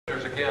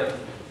Here's again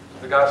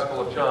the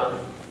Gospel of John,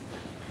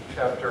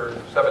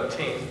 chapter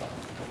 17.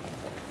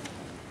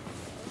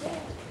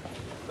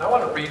 I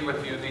want to read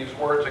with you these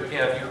words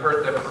again. You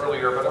heard them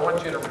earlier, but I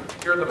want you to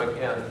hear them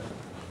again.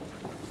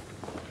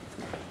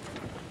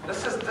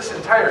 This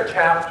entire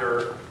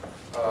chapter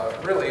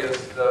really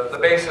is the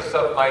basis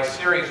of my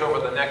series over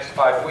the next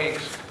 5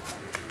 weeks.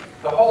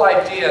 The whole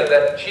idea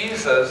that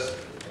Jesus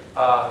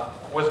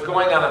was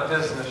going on a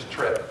business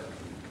trip.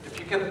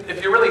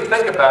 If you really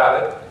think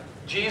about it,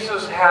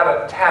 Jesus had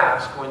a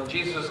task. When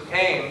Jesus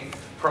came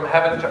from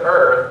heaven to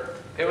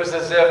earth, it was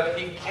as if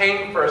he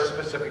came for a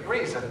specific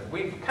reason.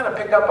 We kind of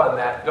pick up on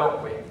that,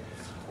 don't we?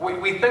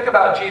 We think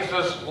about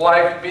Jesus'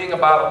 life being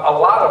about a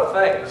lot of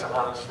things,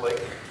 honestly.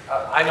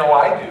 I know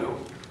I do.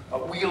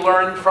 We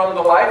learn from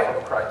the life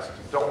of Christ,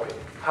 don't we?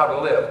 How to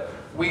live.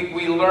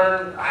 We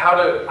learn how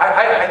to,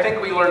 I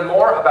think we learn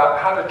more about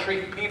how to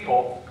treat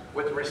people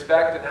with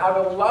respect and how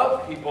to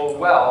love people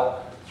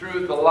well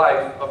through the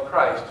life of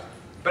Christ.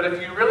 But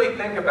if you really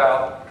think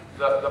about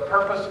the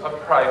purpose of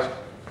Christ,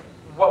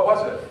 what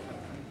was it?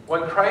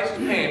 When Christ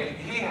came,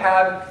 he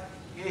had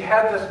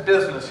this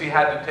business he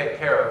had to take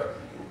care of.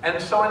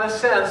 And so in a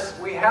sense,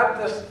 we have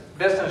this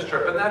business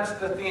trip, and that's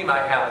the theme I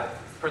had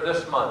for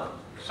this month.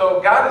 So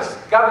God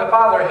the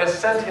Father has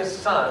sent his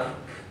Son.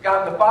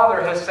 God the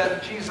Father has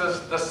sent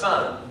Jesus the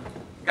Son,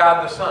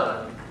 God the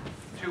Son,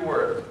 to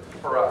earth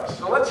for us.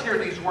 So let's hear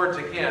these words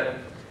again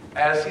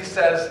as he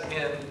says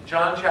in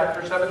John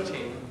chapter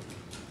 17.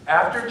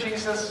 After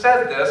Jesus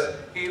said this,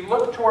 he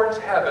looked towards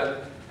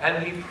heaven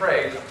and he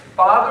prayed,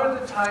 Father,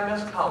 the time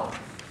has come.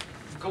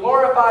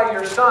 Glorify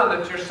your Son,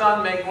 that your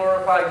Son may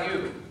glorify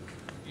you.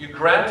 You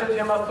granted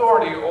him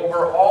authority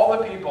over all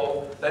the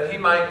people, that he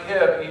might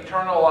give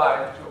eternal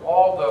life to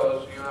all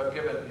those you have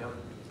given him.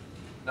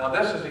 Now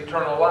this is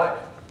eternal life,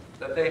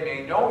 that they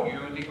may know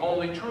you, the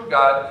only true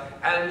God,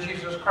 and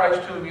Jesus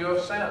Christ whom you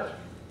have sent.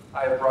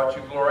 I have brought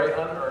you glory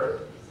on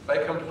earth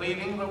by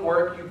completing the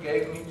work you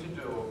gave me to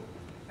do.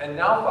 And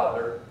now,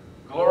 Father,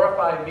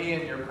 glorify me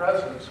in your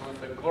presence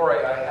with the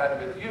glory I had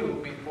with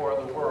you before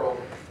the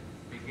world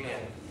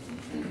began.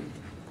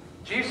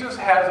 Jesus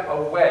has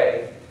a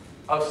way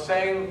of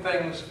saying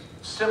things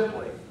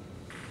simply.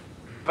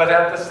 But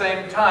at the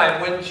same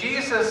time, when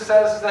Jesus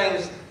says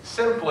things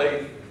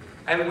simply,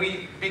 and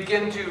we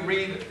begin to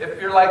read,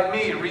 if you're like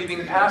me,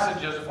 reading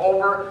passages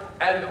over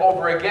and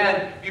over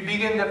again, you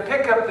begin to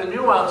pick up the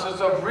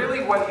nuances of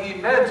really what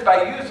he meant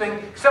by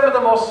using some of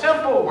the most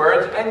simple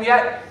words and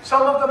yet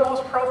some of the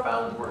most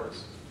profound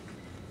words.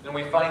 And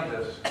we find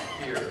this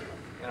here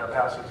in our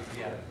passage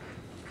again.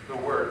 The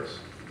words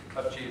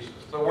of Jesus.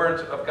 The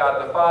words of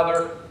God the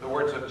Father, the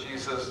words of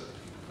Jesus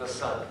the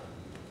Son.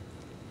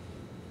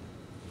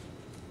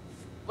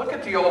 Look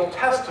at the Old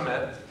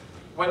Testament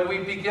when we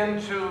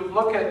begin to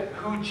look at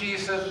who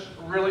Jesus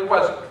really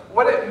was,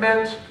 what it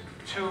meant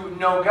to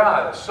know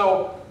God.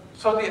 So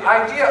the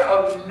idea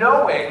of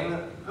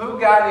knowing who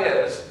God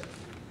is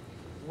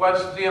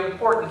was the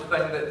important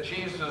thing that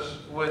Jesus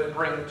would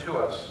bring to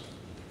us.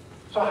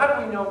 So how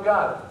do we know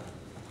God?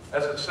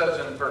 As it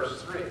says in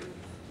verse 3.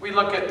 We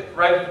look at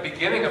right at the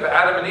beginning of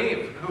Adam and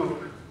Eve, who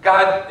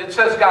it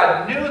says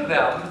God knew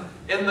them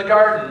in the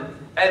garden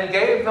and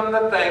gave them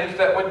the things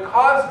that would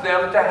cause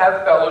them to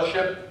have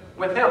fellowship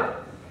with him.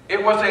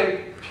 It was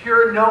a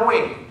pure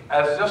knowing,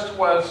 as this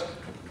was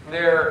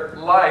their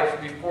life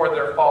before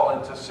their fall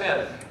into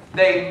sin.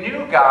 They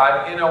knew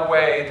God in a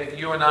way that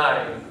you and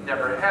I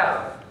never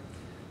have.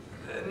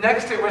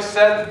 Next it was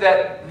said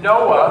that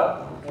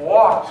Noah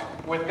walked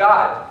with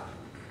God.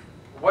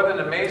 What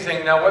an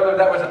amazing, now whether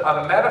that was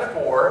a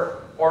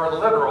metaphor or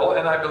literal,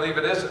 and I believe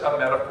it is a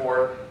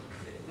metaphor,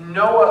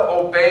 Noah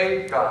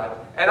obeyed God.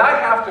 And I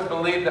have to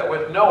believe that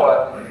with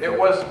Noah, it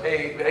was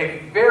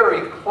a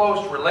very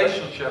close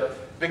relationship,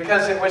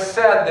 because it was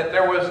said that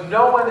there was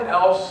no one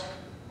else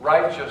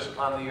righteous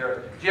on the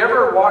earth. Do you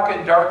ever walk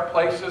in dark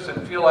places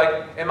and feel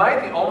like, am I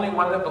the only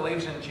one that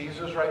believes in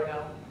Jesus right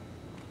now?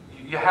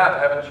 You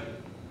have, haven't you?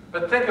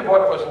 But think of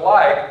what it was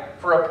like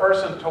for a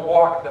person to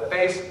walk the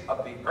face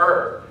of the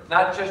earth,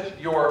 not just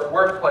your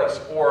workplace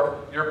or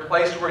your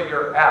place where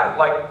you're at,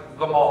 like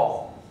the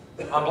mall.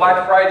 On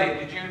Black Friday,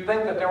 did you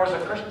think that there was a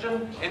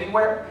Christian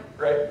anywhere?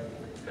 Right?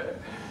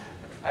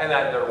 And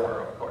there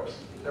were, of course.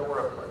 There were,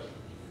 of course.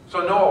 So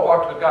Noah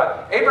walked with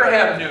God.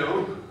 Abraham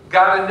knew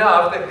God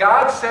enough that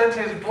God sent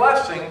his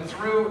blessing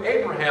through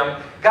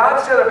Abraham. God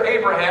said of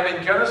Abraham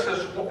in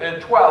Genesis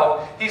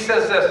 12, he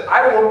says this,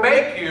 I will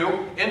make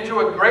you into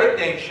a great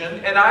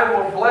nation, and I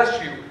will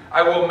bless you.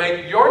 I will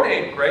make your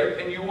name great,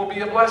 and you will be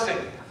a blessing.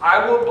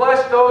 I will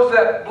bless those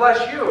that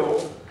bless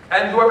you,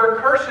 and whoever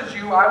curses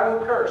you, I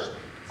will curse.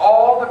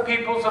 All the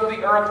peoples of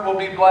the earth will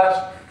be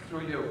blessed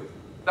through you.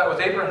 That was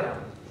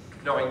Abraham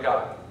knowing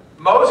God.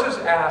 Moses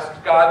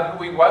asked God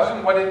who he was,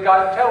 and what did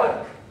God tell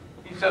him?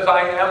 He says,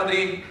 I am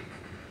the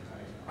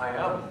I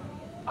am.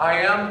 I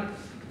am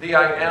the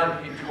I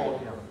am, he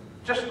told him.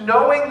 Just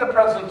knowing the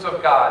presence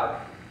of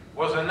God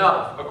was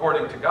enough,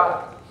 according to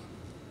God.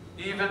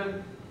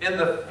 Even in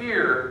the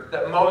fear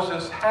that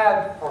Moses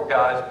had for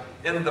God,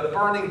 in the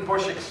burning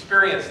bush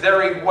experience.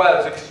 There he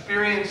was,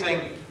 experiencing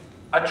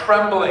a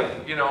trembling,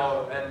 you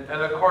know, and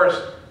of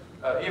course,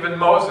 even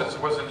Moses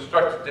was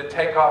instructed to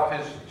take off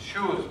his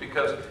shoes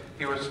because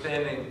he was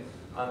standing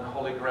on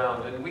holy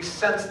ground. And we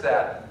sense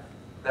that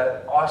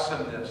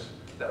awesomeness,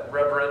 that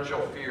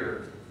reverential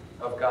fear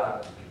of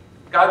God.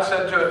 God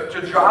said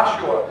to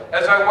Joshua,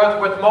 as I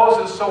was with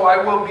Moses, so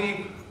I will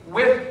be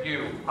with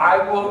you. I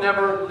will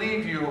never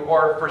leave you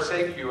or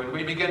forsake you. And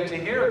we begin to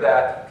hear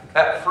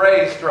that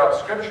phrase throughout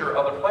Scripture,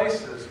 other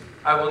places.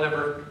 I will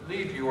never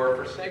leave you or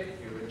forsake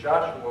you. In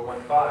Joshua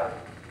 1:5.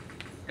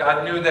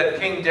 God knew that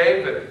King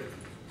David,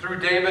 through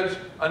David's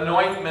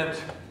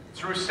anointment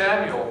through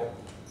Samuel,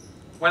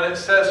 when it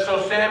says,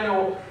 so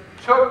Samuel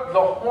took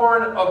the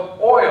horn of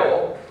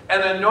oil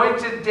and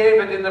anointed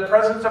David in the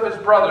presence of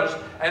his brothers,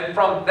 and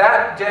from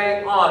that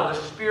day on, the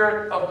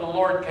Spirit of the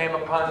Lord came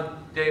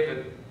upon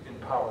David in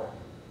power.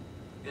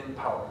 In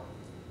power.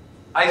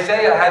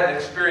 Isaiah had an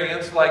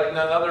experience like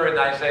none other in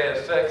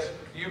Isaiah 6.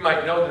 You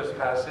might know this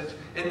passage.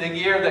 In the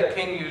year that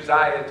King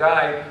Uzziah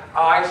died,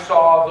 I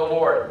saw the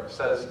Lord,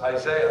 says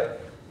Isaiah,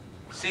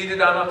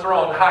 seated on a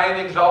throne, high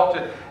and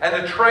exalted,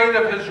 and the train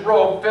of his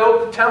robe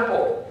filled the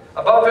temple.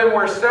 Above him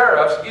were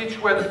seraphs,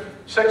 each with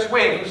 6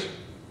 wings.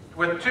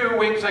 With 2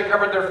 wings they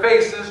covered their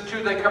faces,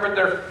 2 they covered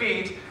their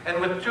feet, and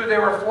with 2 they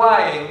were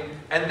flying,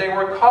 and they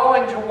were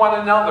calling to one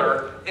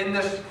another, in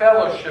this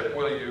fellowship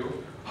will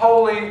you,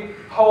 holy,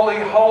 holy,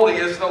 holy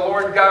is the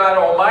Lord God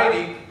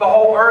Almighty. The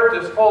whole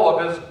earth is full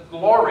of His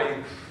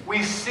glory.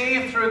 We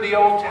see through the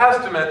Old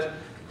Testament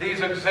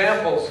these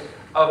examples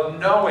of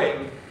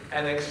knowing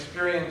and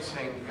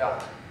experiencing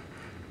God.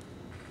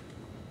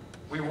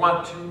 We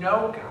want to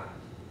know God.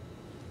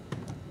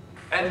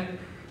 And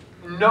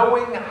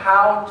knowing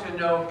how to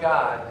know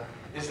God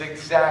is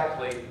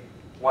exactly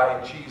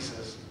why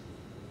Jesus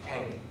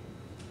came.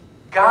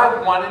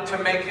 God wanted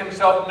to make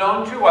Himself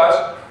known to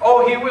us.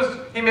 Oh,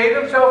 He made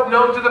Himself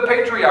known to the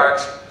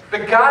patriarchs.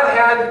 But God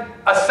had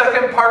a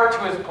second part to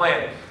His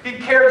plan. He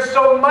cared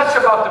so much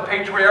about the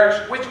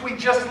patriarchs, which we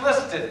just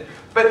listed.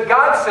 But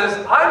God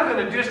says, I'm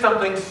going to do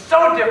something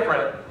so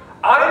different.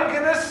 I'm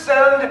going to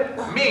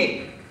send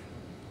me,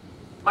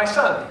 my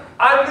Son.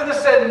 I'm going to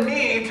send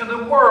me to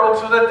the world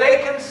so that they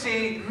can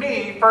see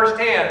me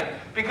firsthand.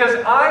 Because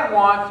I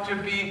want to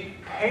be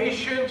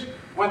patient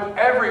with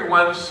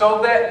everyone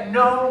so that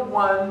no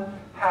one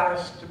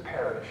has to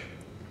perish.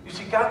 You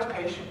see, God's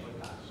patient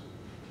with us.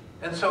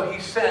 And so He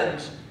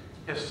sends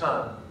His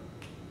Son.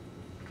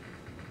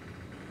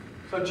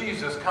 So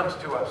Jesus comes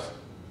to us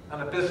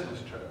on a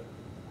business trip.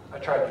 I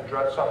tried to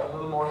dress up a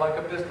little more like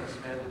a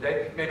businessman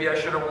today. Maybe I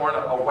should have worn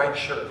a white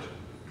shirt.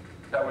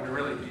 That would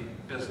really be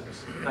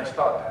business. Nice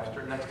thought,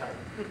 Pastor. Next time.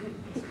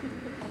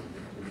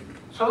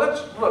 So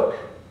let's look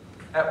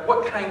at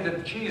what kind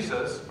of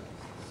Jesus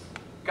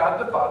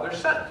God the Father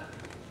sent.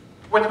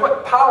 With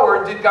what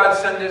power did God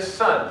send His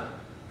Son?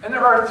 And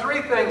there are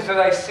 3 things that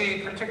I see,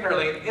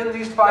 particularly in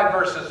these 5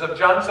 verses of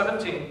John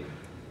 17,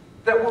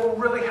 that will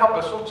really help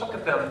us. So let's look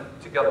at them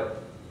together.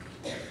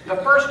 The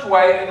first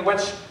way in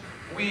which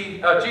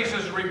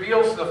Jesus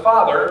reveals the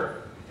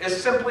Father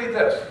is simply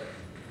this.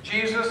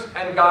 Jesus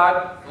and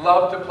God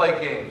love to play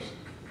games.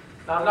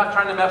 Now, I'm not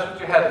trying to mess with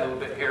your head a little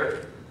bit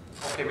here.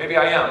 Okay, maybe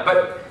I am.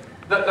 But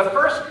the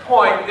first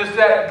point is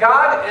that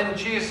God and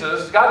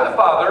Jesus, God the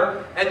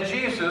Father and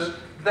Jesus,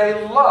 they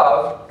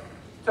love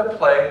to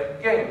play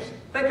games.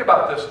 Think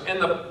about this. In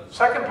the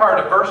second part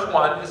of verse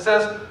 1, it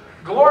says,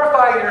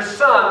 glorify your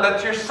Son,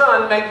 that your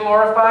Son may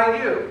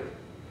glorify you.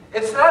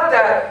 It's not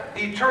that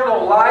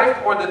eternal life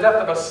or the death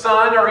of a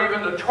son or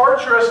even the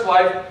torturous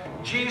life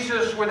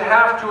Jesus would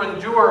have to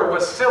endure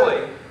was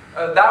silly.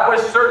 That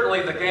was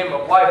certainly the game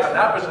of life, and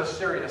that was a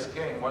serious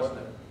game, wasn't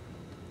it?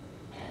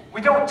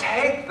 We don't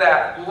take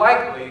that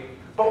lightly,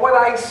 but what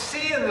I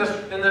see in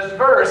this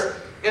verse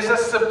is a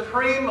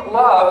supreme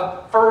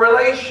love for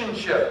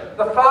relationship.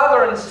 The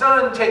Father and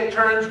Son take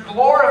turns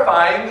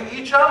glorifying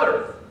each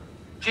other.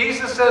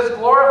 Jesus says,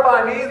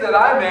 glorify me that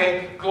I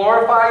may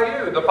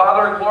glorify you. The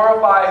Father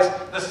glorifies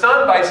the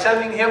Son by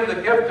sending Him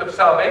the gift of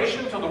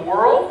salvation to the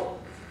world.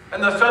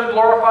 And the Son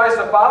glorifies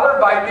the Father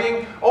by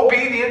being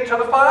obedient to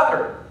the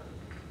Father.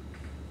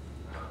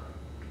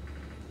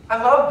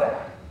 I love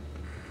that.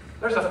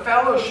 There's a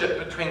fellowship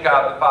between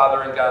God the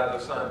Father and God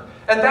the Son.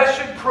 And that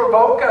should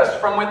provoke us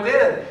from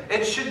within.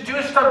 It should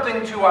do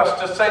something to us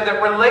to say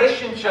that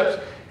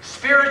relationships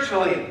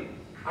spiritually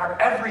are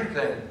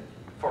everything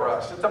for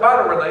us. It's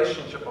about a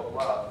relationship of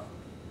love.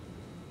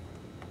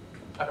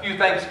 A few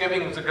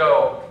Thanksgivings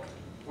ago,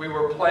 we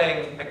were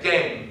playing a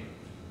game.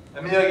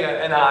 Amelia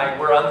and I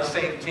were on the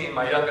same team,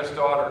 my youngest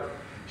daughter.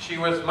 She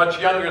was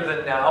much younger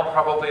than now,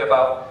 probably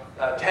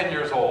about 10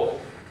 years old,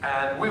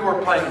 and we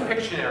were playing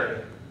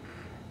Pictionary.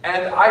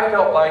 And I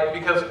felt like,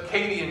 because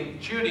Katie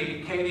and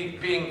Judy, Katie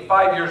being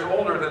 5 years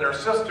older than her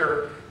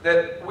sister,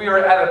 that we were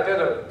at a bit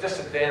of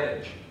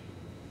disadvantage.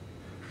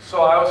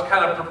 So I was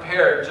kind of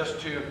prepared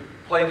just to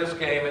play this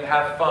game and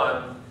have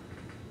fun,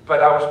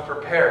 but I was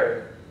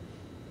prepared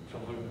to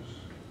lose.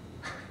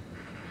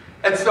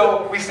 And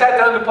so we sat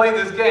down to play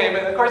this game,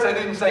 and of course I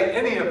didn't say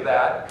any of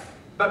that.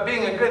 But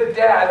being a good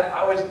dad,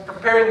 I was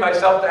preparing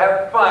myself to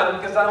have fun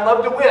because I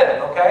love to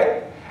win,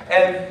 okay?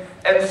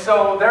 And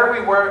so there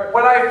we were.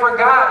 What I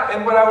forgot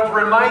and what I was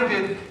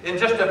reminded in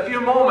just a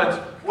few moments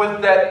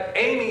was that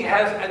Amy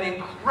has an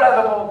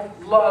incredible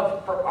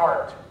love for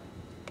art.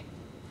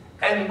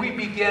 And we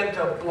began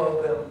to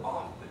blow them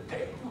off the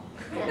table.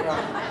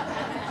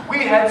 We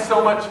had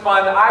so much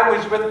fun. I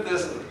was with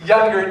this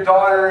younger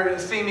daughter,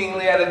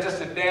 seemingly at a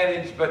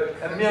disadvantage, but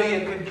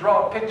Amelia could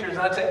draw pictures, and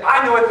I'd say,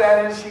 I know what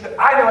that is. She'd go,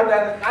 I know what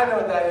that is. I know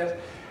what that is.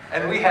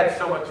 And we had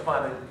so much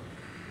fun,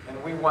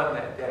 and we won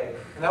that day.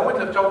 And I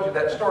wouldn't have told you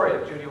that story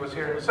if Judy was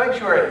here in the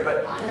sanctuary,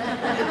 but no,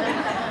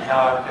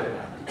 I'm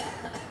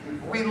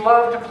kidding. We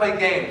love to play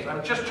games.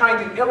 I'm just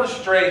trying to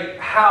illustrate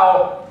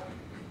how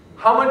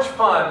much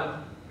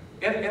fun,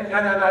 and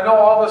I know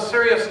all the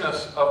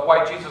seriousness of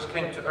why Jesus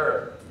came to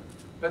earth,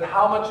 but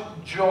how much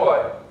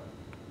joy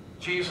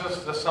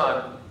Jesus the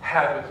Son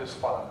had with his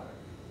Father.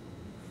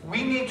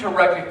 We need to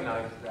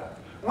recognize that.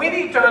 We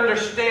need to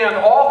understand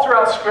all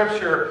throughout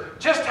Scripture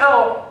just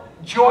how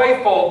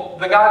joyful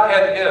the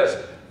Godhead is.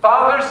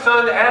 Father,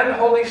 Son, and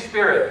Holy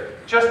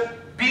Spirit just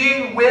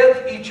being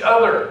with each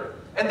other.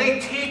 And they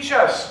teach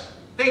us.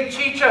 They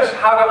teach us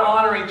how to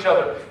honor each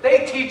other.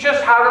 They teach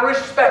us how to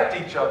respect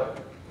each other.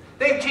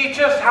 They teach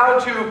us how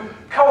to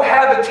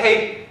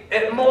cohabitate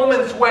at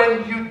moments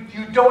when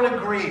you don't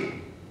agree.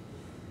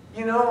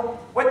 You know,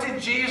 what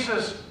did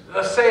Jesus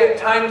say at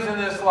times in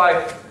his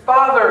life?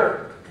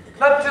 Father,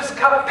 let this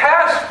cup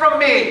pass from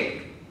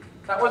me.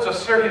 That was a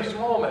serious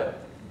moment.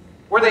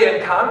 Were they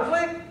in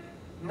conflict?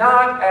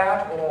 Not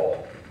at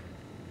all.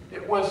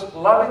 It was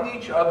loving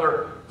each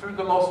other through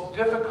the most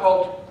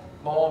difficult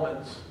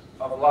moments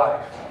of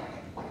life.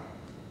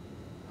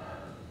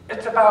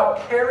 It's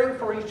about caring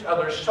for each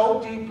other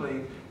so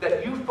deeply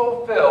that you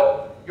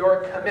fulfill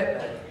your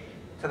commitment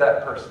to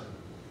that person.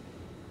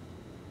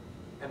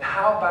 And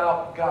how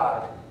about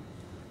God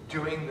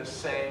doing the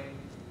same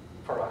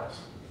for us?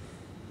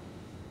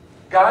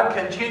 God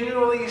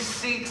continually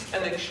seeks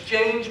an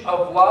exchange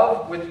of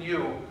love with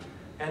you,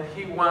 and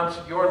he wants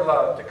your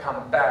love to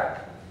come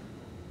back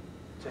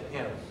to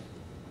him.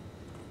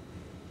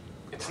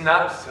 It's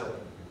not silly.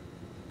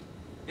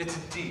 It's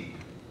deep.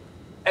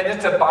 And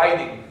it's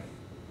abiding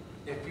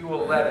if you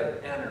will let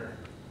it enter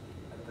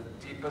at the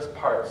deepest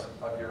parts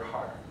of your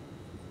heart.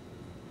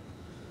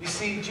 You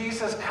see,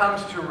 Jesus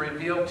comes to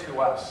reveal to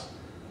us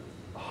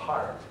the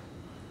heart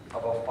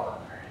of a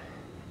Father.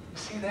 You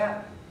see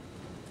that?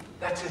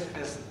 That's his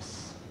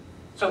business.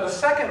 So the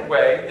second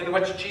way in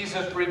which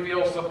Jesus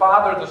reveals the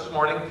Father this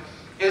morning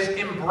is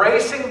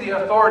embracing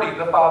the authority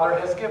the Father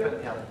has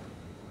given him.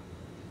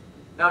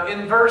 Now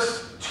in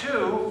verse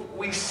 2,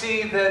 we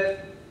see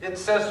that it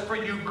says, for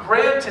you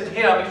granted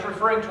him, he's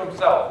referring to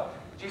himself.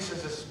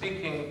 Jesus is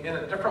speaking in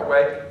a different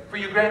way. For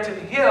you granted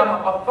him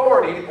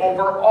authority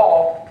over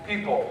all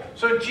people.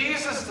 So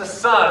Jesus the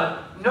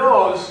Son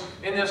knows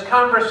in his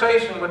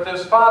conversation with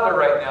his Father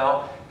right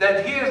now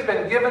that he has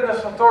been given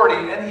this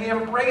authority and he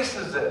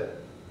embraces it.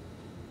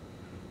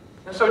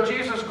 And so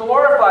Jesus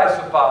glorifies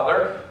the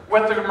Father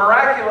with the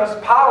miraculous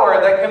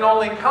power that can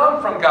only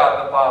come from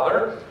God the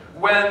Father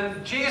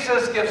when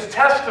Jesus gives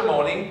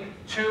testimony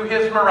to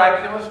his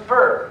miraculous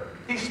birth.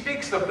 He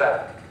speaks of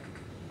that.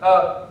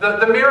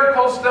 The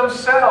miracles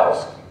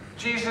themselves,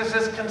 Jesus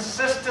is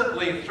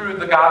consistently through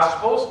the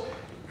Gospels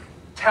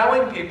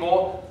telling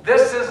people,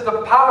 this is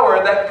the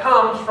power that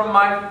comes from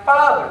my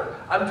Father.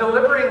 I'm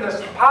delivering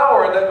this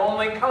power that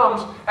only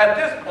comes at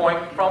this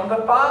point from the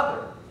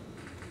Father.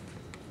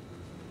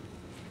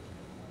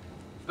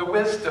 The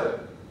wisdom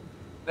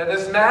that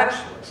is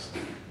matchless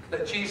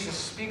that Jesus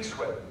speaks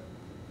with.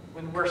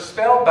 When we're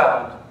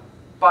spellbound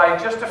by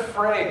just a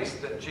phrase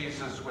that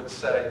Jesus would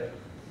say,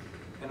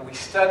 and we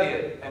study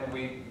it and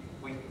we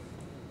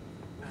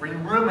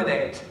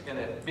ruminate in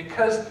it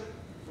because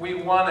we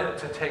want it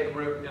to take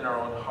root in our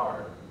own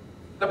heart.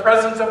 The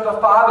presence of the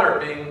Father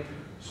being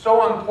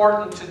so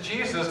important to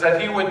Jesus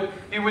that he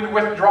would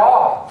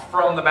withdraw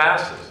from the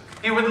masses.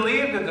 He would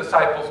leave the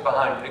disciples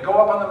behind and go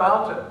up on the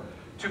mountain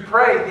to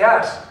pray,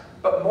 yes,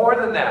 but more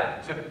than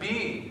that, to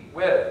be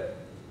with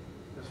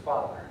his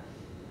Father.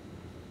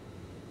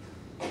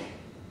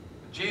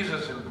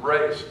 Jesus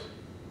embraced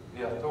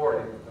the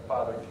authority that the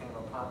Father came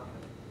upon him.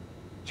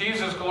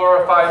 Jesus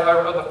glorifies,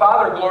 or the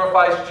Father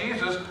glorifies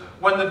Jesus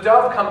when the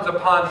dove comes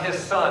upon his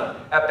Son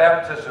at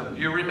baptism.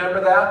 Do you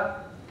remember that?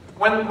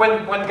 When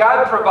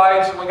God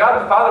provides, when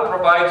God the Father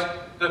provides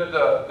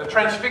the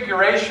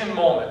transfiguration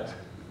moment,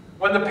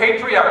 when the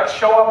patriarchs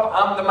show up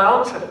on the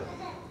mountain,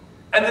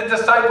 and the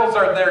disciples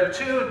are there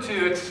too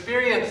to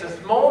experience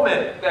this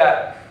moment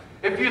that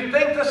if you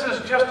think this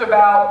is just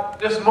about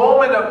this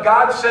moment of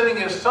God sending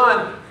his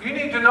Son, you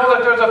need to know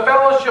that there's a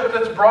fellowship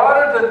that's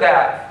broader than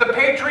that. The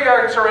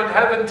patriarchs are in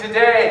heaven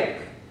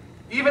today.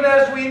 Even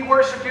as we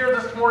worship here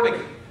this morning,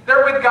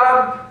 they're with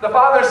God, the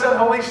Father, Son,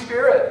 Holy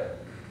Spirit.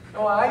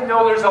 Well, I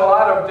know there's a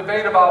lot of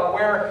debate about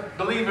where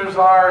believers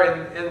are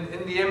in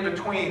the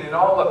in-between and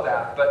all of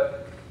that,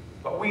 but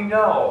But we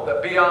know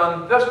that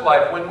beyond this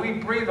life, when we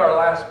breathe our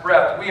last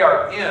breath, we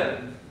are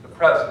in the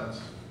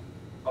presence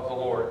of the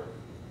Lord.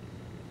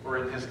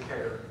 We're in His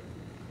care.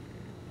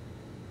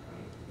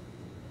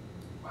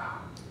 Wow.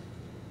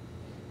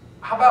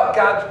 How about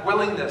God's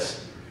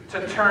willingness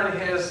to turn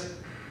His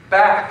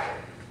back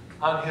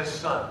on His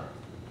Son?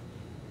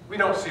 We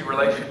don't see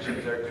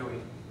relationship there, do we?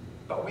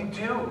 But we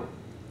do.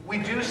 We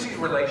do see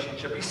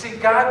relationship. You see,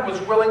 God was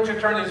willing to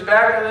turn His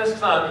back on His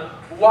Son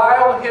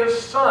while His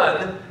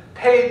Son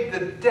paid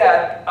the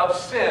debt of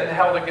sin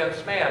held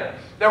against man.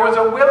 There was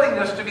a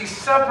willingness to be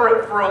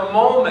separate for a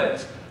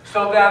moment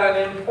so that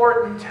an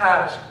important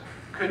task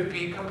could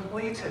be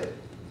completed.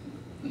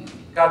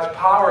 God's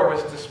power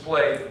was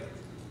displayed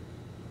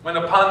when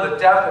upon the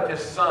death of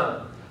His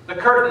Son, the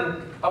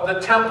curtain of the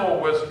temple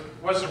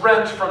was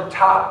rent from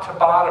top to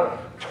bottom,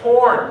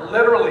 torn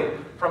literally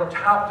from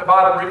top to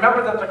bottom.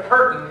 Remember that the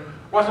curtain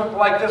wasn't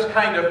like this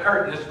kind of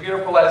curtain, as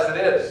beautiful as it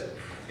is.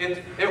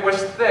 It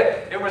was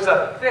thick. It was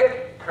a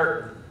thick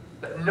curtain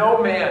that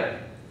no man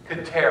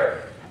could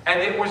tear. And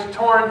it was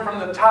torn from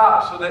the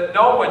top so that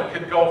no one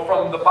could go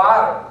from the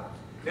bottom,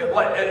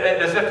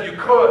 as if you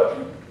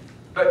could.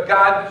 But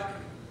God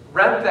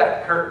rent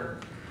that curtain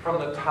from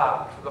the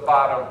top to the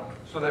bottom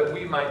so that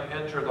we might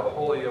enter the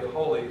Holy of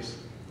Holies,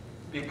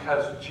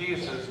 because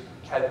Jesus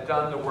had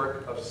done the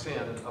work of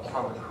sin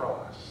upon the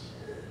cross.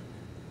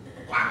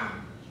 Wow.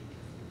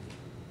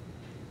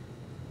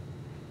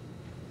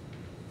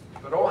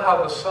 But oh,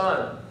 how the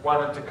Son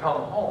wanted to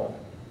come home.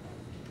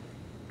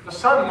 The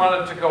Son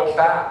wanted to go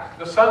back.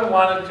 The Son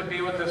wanted to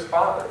be with His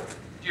Father.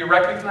 Do you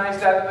recognize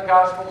that in the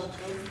Gospels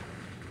too?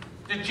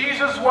 Did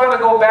Jesus want to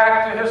go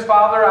back to His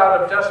Father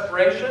out of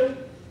desperation?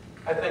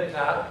 I think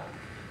not.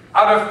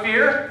 Out of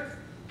fear?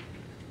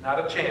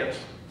 Not a chance.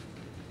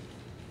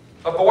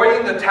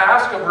 Avoiding the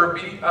task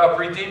of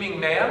redeeming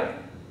man?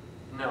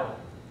 No,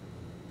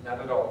 not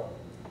at all.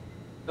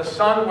 The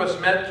Son was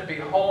meant to be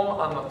home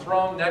on the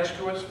throne next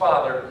to His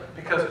Father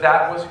because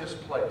that was His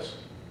place.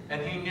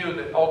 And He knew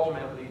that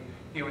ultimately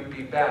He would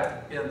be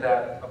back in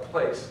that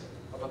place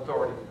of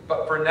authority.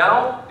 But for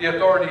now, the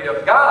authority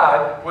of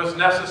God was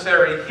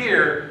necessary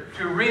here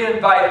to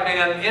re-invite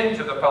man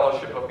into the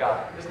fellowship of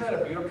God. Isn't that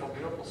a beautiful,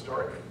 beautiful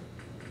story?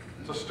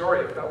 It's a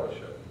story of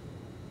fellowship.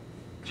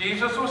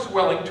 Jesus was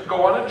willing to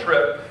go on a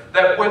trip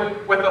that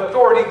would, with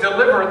authority,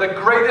 deliver the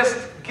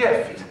greatest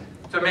gift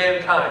to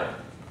mankind,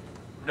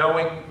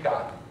 knowing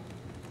God.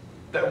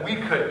 That we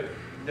could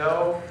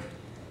know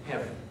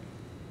Him.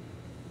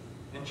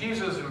 And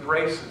Jesus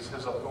embraces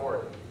His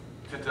authority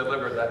to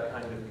deliver that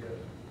kind of gift.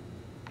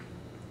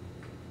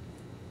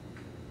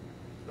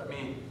 Let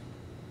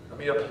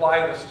me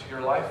apply this to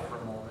your life for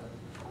a moment.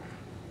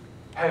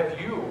 Have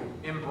you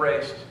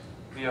embraced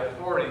the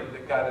authority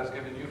that God has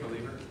given you,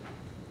 believer?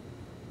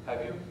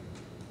 Have you?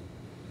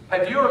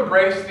 Have you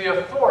embraced the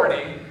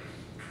authority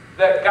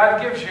that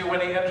God gives you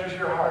when He enters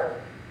your heart?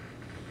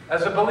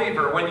 As a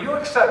believer, when you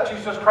accept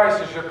Jesus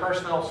Christ as your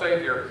personal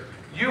Savior,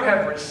 you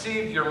have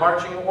received your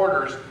marching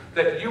orders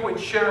that you would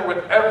share with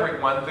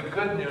everyone the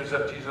good news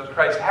of Jesus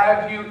Christ.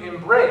 Have you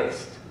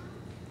embraced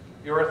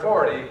your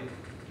authority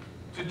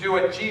to do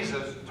what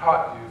Jesus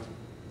taught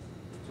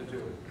you to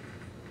do?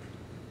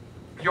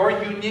 Your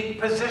unique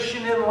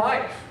position in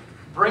life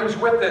brings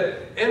with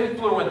it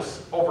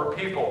influence over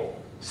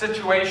people,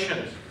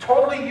 situations,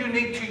 totally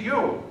unique to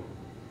you.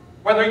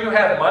 Whether you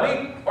have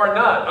money or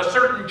not, a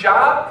certain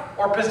job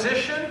or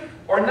position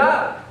or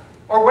not,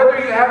 or whether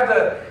you have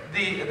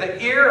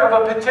the ear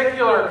of a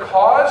particular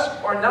cause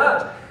or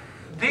not.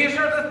 These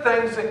are the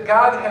things that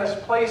God has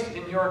placed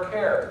in your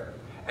care.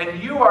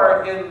 And you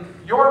are in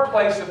your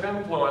place of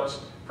influence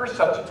for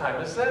such a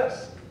time as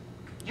this.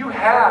 You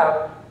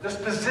have this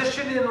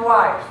position in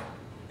life.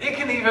 It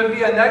can even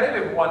be a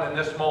negative one in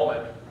this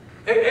moment.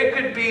 It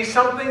could be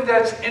something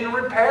that's in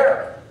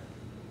repair.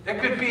 It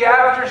could be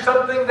after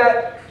something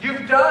that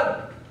you've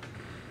done.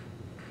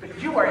 But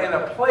you are in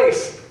a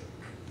place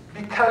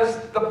because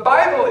the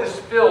Bible is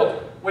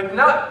filled with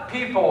not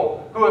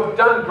people who have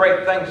done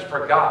great things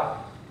for God.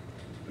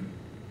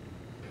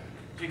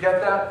 Do you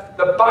get that?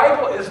 The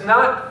Bible is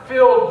not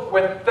filled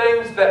with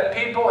things that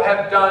people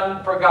have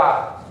done for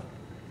God.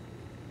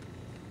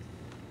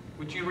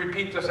 Would you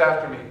repeat this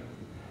after me?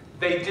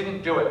 They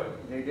didn't do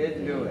it. They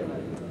didn't do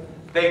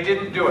it. They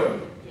didn't do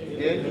it. They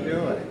didn't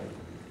do it.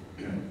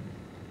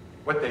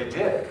 What they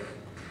did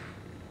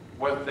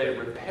was they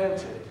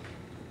repented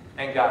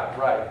and got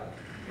right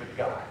with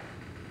God.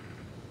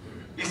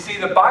 You see,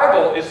 the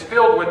Bible is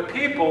filled with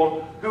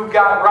people who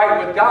got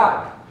right with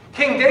God.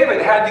 King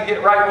David had to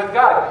get right with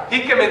God.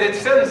 He committed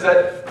sins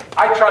that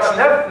I trust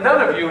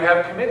none of you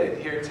have committed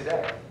here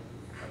today.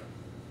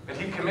 But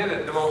he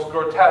committed the most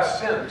grotesque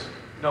sins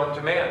known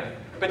to man.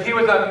 But he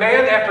was a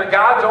man after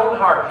God's own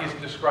heart, he's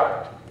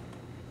described.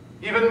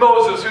 Even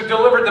Moses, who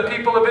delivered the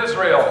people of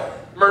Israel,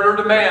 murdered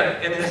a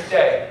man in his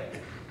day.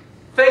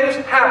 Things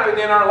happen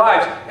in our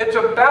lives. It's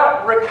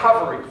about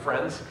recovery,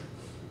 friends.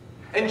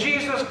 And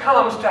Jesus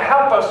comes to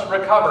help us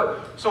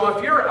recover. So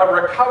if you're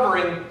a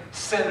recovering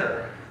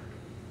sinner,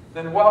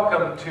 then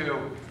welcome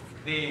to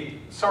the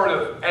sort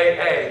of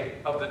AA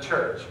of the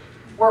church.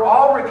 We're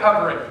all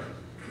recovering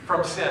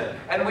from sin.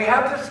 And we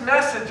have this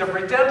message of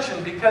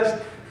redemption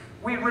because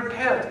we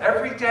repent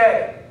every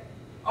day.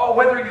 Oh,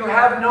 whether you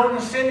have known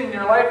sin in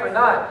your life or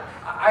not.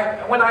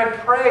 When I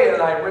pray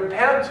and I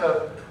repent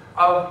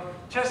of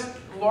just,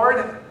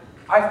 Lord,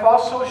 I fall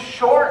so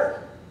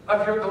short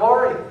of your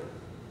glory.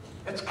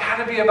 It's got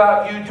to be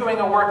about you doing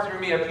a work through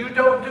me. If you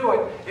don't do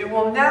it, it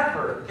will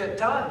never get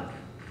done.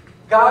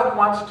 God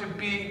wants to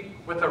be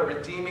with a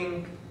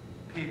redeeming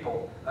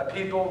people, a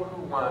people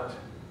who want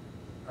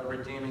a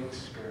redeeming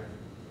spirit.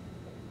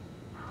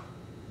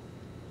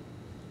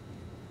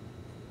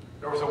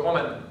 There was a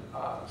woman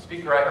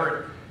speaker I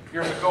heard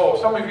years ago.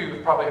 Some of you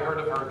have probably heard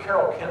of her,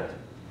 Carol Kent.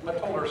 I've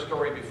told her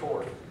story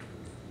before.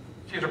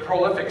 She's a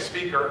prolific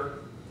speaker,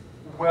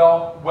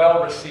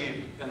 well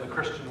received in the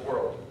Christian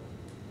world.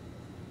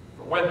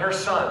 But when her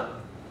son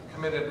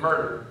committed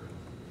murder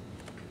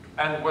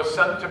and was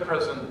sent to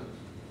prison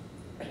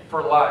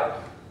for life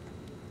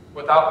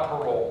without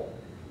parole,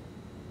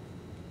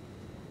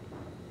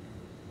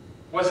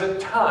 was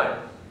it time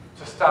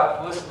to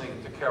stop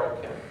listening to Carol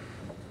Kent?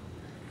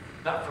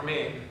 Not for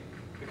me,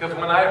 because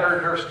when I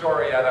heard her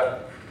story at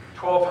a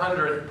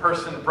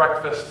 1,200-person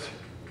breakfast,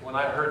 when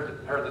I heard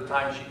her the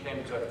time she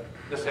came to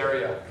this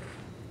area,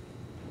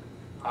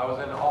 I was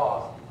in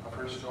awe of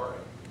her story.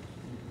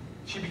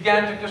 She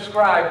began to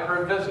describe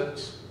her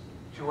visits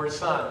to her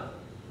son,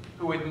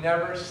 who would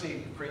never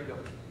see freedom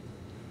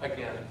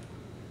again.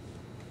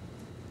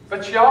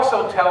 But she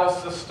also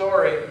tells the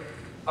story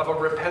of a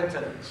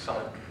repentant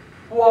son,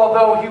 who,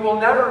 although he will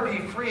never be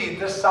freed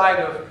this side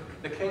of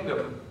the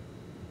kingdom,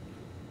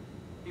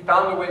 he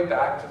found a way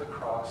back to the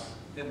cross,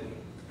 didn't he?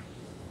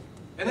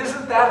 And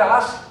isn't that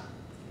us?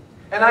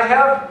 And I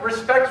have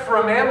respect for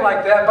a man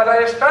like that, but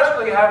I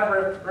especially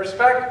have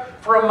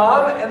respect for a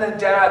mom and a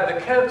dad,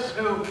 the Kents,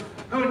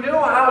 who knew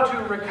how to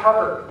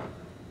recover.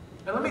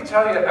 And let me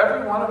tell you,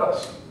 every one of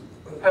us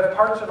have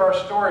parts of our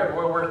story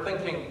where we're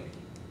thinking,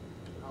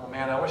 oh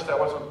man, I wish that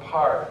wasn't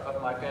part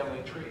of my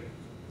family tree.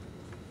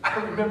 I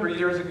remember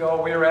years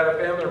ago, we were at a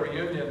family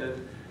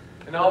reunion,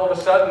 and all of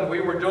a sudden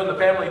we were doing the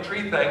family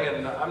tree thing,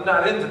 and I'm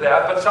not into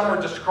that, but some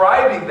were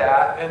describing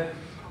that, and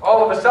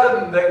all of a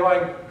sudden they're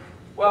going,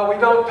 well, we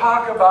don't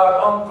talk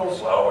about Uncle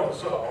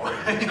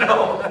so-and-so, you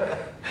know.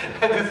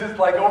 And this is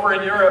like over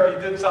in Europe,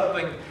 he did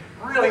something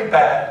really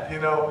bad, you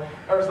know.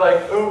 I was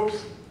like,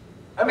 oops.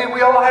 I mean,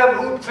 we all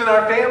have oops in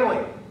our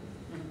family,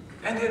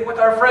 and with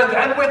our friends,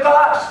 and with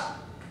us.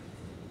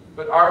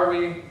 But are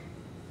we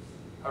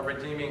a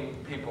redeeming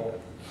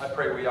people? I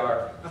pray we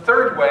are. The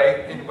third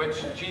way in which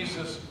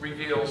Jesus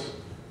reveals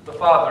the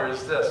Father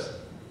is this.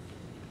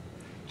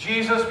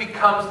 Jesus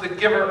becomes the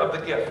giver of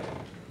the gift.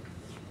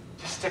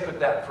 Just stick with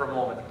that for a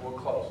moment. We'll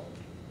close.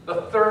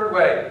 The third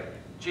way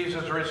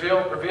Jesus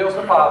reveals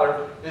the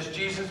Father is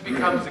Jesus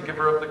becomes the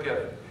giver of the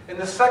gift. In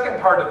the second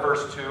part of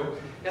verse 2,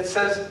 it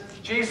says,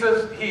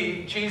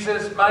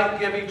 Jesus might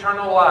give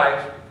eternal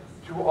life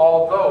to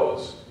all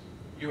those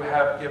you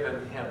have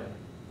given him.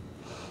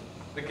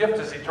 The gift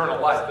is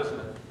eternal life, isn't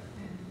it?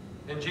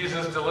 And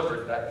Jesus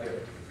delivered that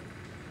gift.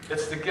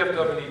 It's the gift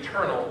of an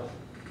eternal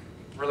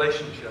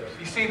relationship.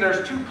 You see,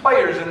 there's two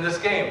players in this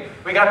game.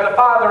 We got the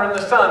Father and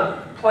the Son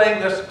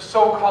playing this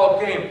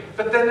so-called game.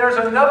 But then there's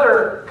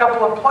another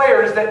couple of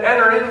players that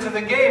enter into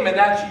the game, and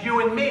that's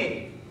you and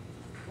me.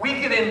 We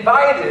get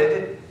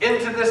invited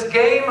into this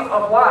game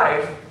of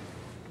life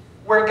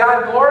where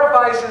God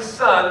glorifies his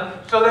Son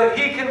so that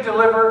he can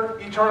deliver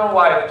eternal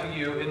life to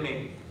you and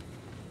me.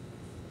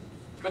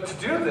 But to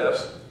do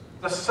this,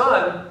 the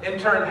Son, in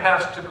turn,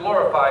 has to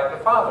glorify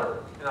the Father.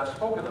 And I've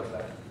spoken of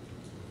that.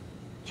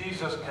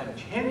 Jesus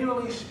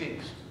continually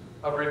speaks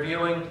of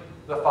revealing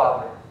the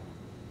Father.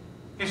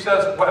 He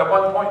says at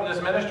one point in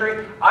his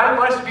ministry, I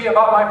must be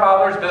about my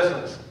Father's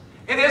business.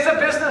 It is a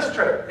business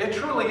trip. It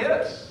truly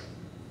is.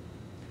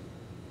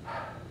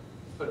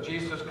 But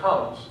Jesus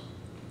comes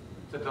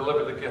to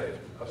deliver the gift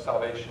of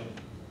salvation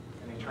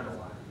and eternal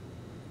life.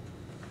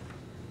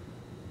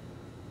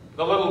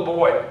 The little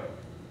boy,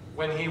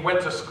 when he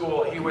went to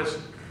school, he was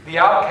the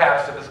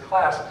outcast of his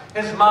class.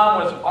 His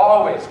mom was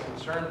always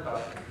concerned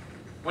about him.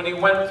 When he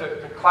went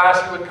to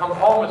class, he would come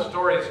home with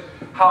stories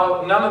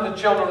how none of the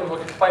children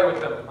would play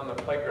with him on the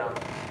playground.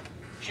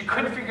 She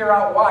couldn't figure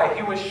out why.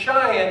 He was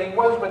shy and he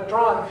was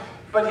withdrawn,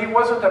 but he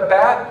wasn't a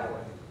bad boy.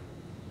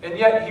 And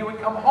yet he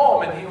would come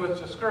home and he was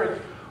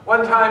discouraged.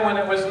 One time when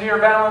it was near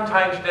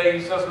Valentine's Day,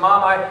 he says,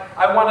 Mom,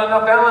 I want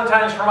enough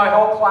Valentines for my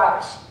whole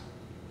class.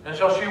 And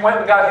so she went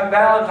and got him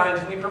Valentines,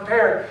 and he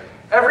prepared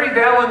every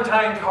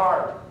Valentine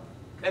card.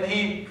 And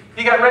he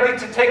got ready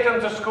to take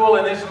them to school,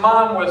 and his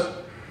mom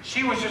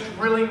she was just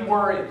really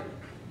worried.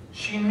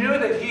 She knew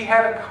that he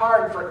had a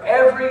card for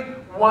every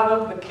one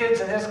of the kids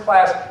in his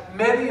class,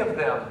 many of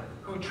them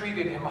who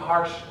treated him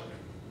harshly.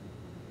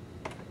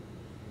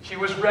 She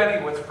was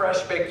ready with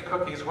fresh-baked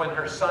cookies when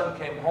her son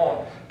came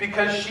home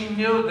because she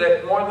knew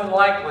that more than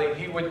likely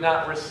he would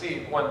not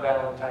receive one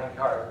Valentine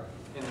card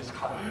in his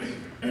class.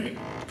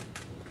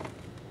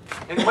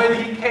 And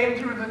when he came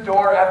through the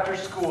door after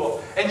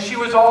school, and she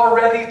was all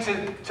ready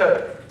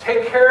to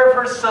take care of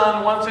her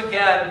son once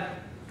again,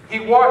 he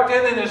walked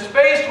in and his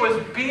face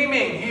was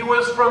beaming. He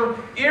was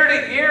from ear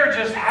to ear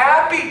just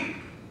happy.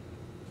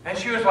 And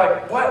she was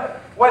like,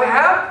 What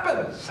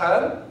happened,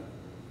 son?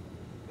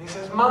 And he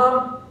says,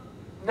 Mom,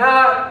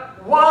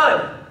 not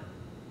one.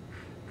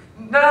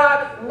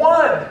 Not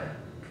one.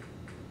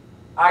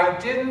 I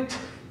didn't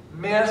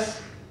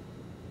miss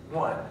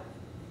one.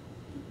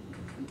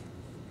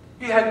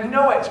 He had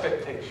no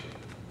expectation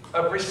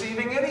of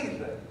receiving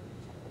anything,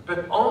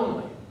 but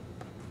only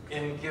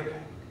in giving.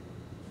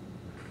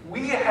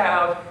 We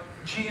have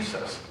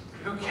Jesus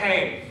who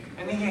came,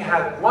 and he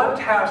had one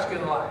task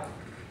in life.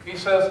 He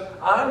says,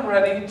 I'm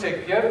ready to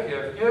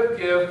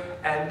give,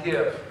 and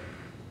give.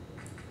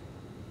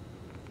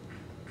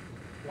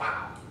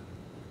 Wow.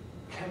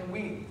 Can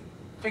we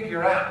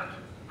figure out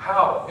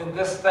how, in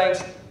this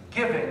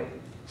Thanksgiving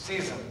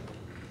season,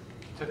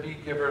 to be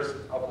givers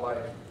of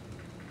life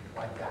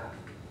like that?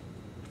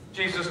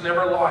 Jesus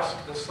never lost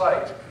the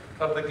sight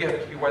of the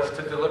gift he was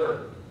to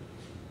deliver.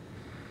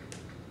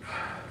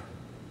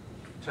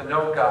 To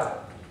know God.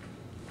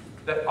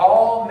 That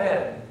all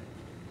men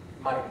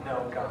might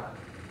know God.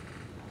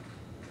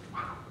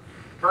 Wow.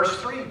 Verse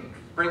 3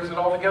 brings it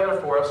all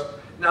together for us.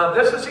 Now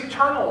this is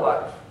eternal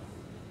life,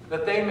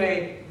 that they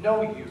may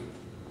know you.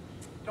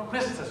 Don't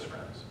miss this,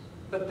 friends.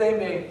 That they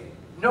may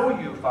know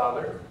you,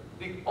 Father,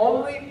 the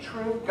only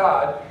true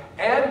God,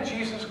 and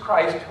Jesus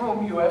Christ,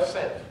 whom you have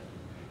sent.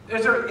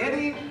 Is there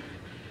any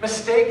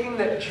mistaking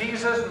that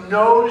Jesus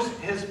knows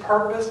his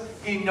purpose?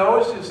 He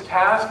knows his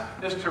task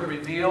is to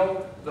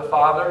reveal the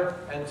Father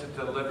and to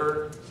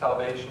deliver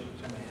salvation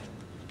to man.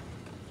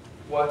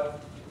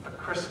 What a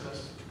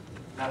Christmas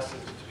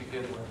message to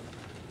begin with.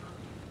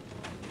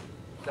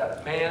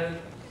 That man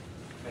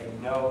may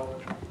know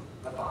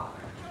the Father.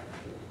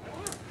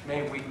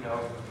 May we know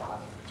the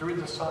Father through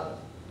the Son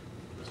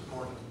this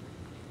morning.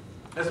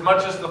 As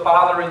much as the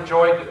Father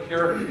enjoyed the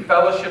pure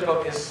fellowship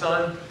of his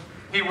Son,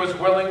 he was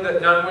willing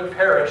that none would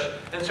perish.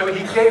 And so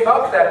he gave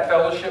up that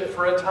fellowship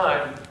for a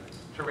time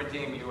to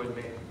redeem you and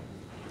me.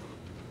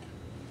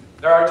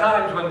 There are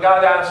times when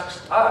God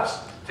asks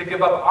us to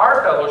give up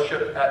our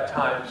fellowship at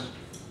times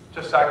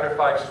to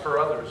sacrifice for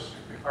others.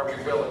 Are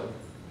we willing?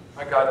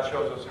 My God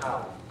shows us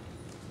how.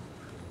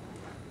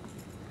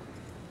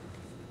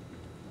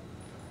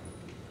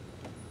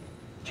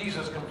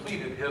 Jesus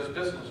completed his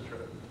business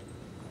trip.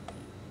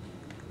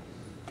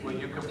 Will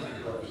you complete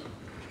yours?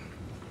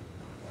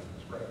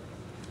 Let's pray.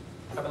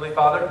 Heavenly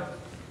Father,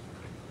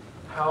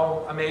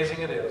 how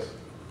amazing it is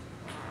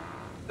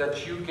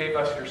that you gave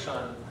us your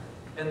Son.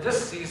 In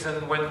this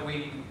season, when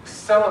we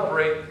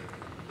celebrate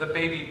the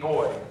baby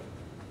boy,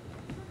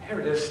 here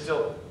it is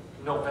still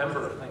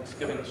November,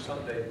 Thanksgiving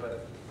Sunday,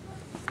 but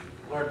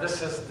Lord,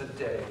 this is the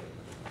day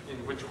in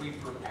which we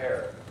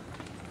prepare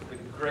for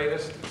the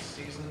greatest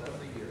season of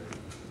the year.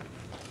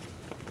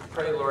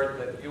 Pray, Lord,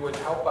 that you would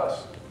help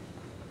us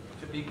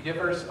to be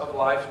givers of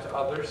life to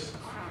others.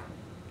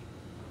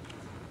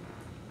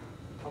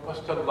 Help us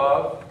to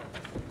love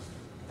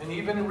and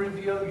even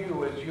reveal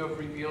you as you have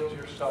revealed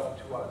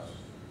yourself to us.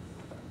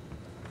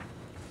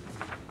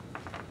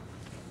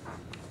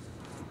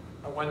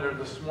 I wonder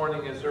this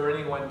morning, is there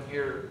anyone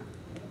here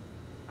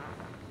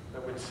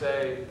that would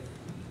say,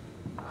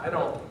 I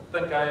don't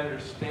think I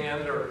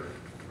understand or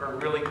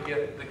really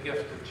get the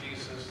gift of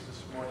Jesus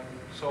this morning,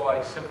 so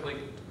I simply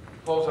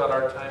close out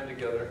our time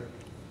together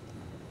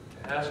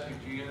to ask you,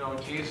 do you know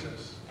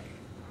Jesus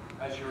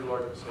as your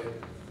Lord and Savior?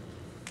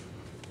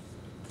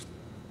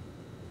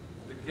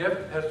 The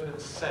gift has been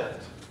sent.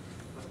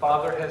 The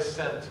Father has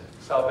sent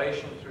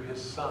salvation through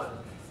his Son.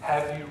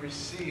 Have you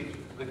received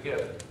the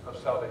gift of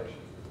salvation?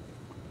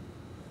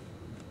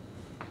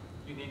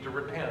 You need to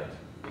repent.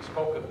 We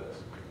spoke of this.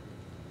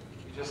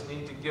 You just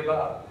need to give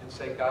up and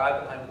say,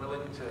 God, I'm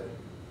willing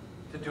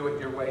to do it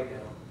your way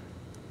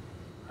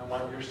now. I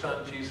want your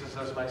Son, Jesus,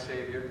 as my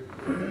Savior.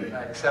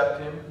 I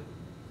accept him.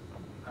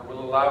 I will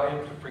allow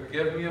him to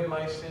forgive me of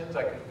my sins.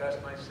 I confess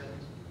my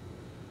sins.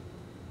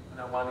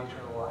 And I want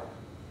eternal life.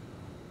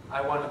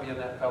 I want to be in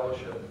that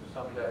fellowship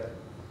someday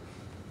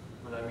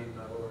when I meet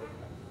my Lord.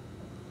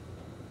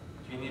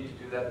 If you need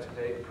to do that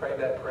today, pray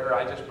that prayer.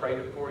 I just prayed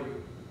it for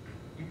you.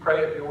 You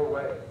pray it your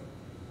way.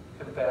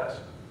 Confess,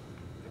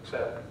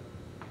 accept,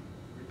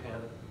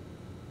 repent,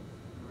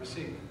 and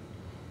receive.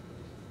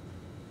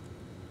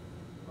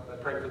 Lord,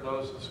 I pray for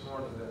those this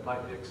morning that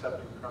might be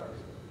accepting Christ.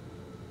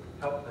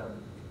 Help them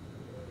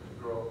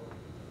to grow.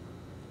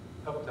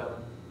 Help them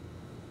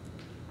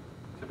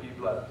to be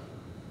blessed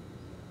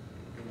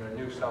in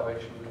their new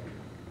salvation with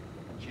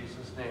you. In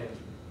Jesus' name,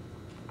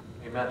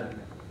 amen.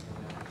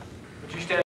 Would you stand?